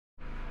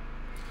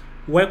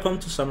Welcome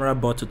to Samora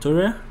Bot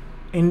tutorial.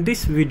 In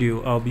this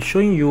video, I'll be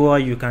showing you how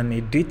you can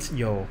edit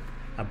your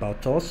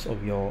about us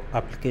of your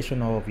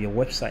application or of your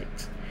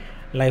website.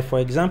 Like for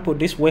example,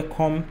 this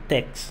welcome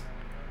text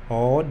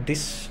or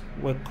this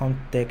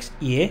welcome text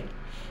here.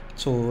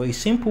 So a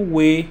simple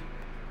way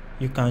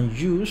you can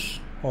use,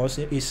 or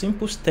a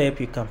simple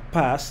step you can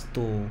pass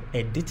to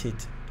edit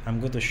it, I'm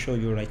going to show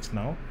you right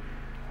now.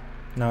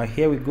 Now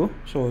here we go.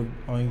 So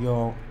on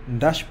your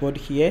dashboard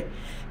here,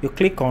 you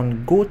click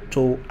on go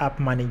to app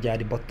manager at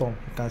the bottom.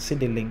 You can see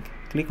the link,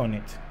 click on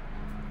it.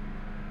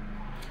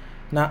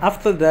 Now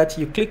after that,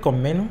 you click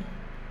on menu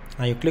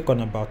and you click on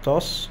about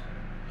us.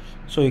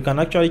 So you can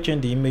actually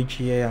change the image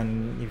here,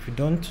 and if you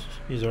don't,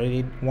 is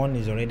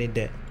already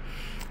there.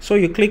 So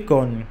you click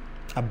on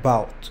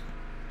about.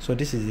 So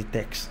this is the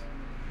text.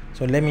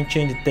 So let me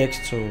change the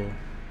text to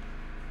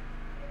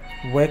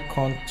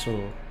welcome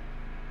to.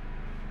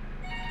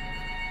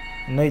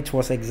 No, it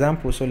was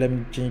example, so let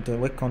me change the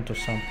welcome to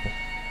sample,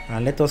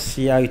 and let us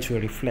see how it will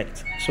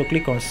reflect. So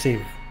click on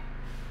save.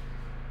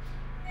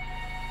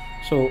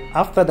 So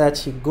after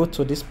that, you go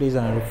to this place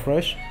and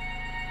refresh.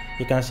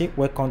 You can see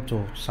welcome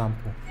to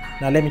sample.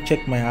 Now let me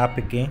check my app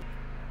again.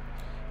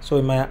 So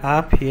in my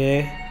app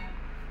here,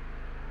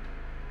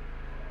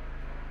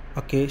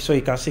 okay, so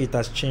you can see it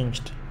has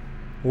changed.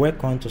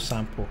 Welcome to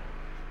sample.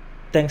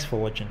 Thanks for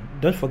watching.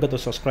 Don't forget to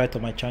subscribe to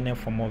my channel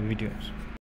for more videos.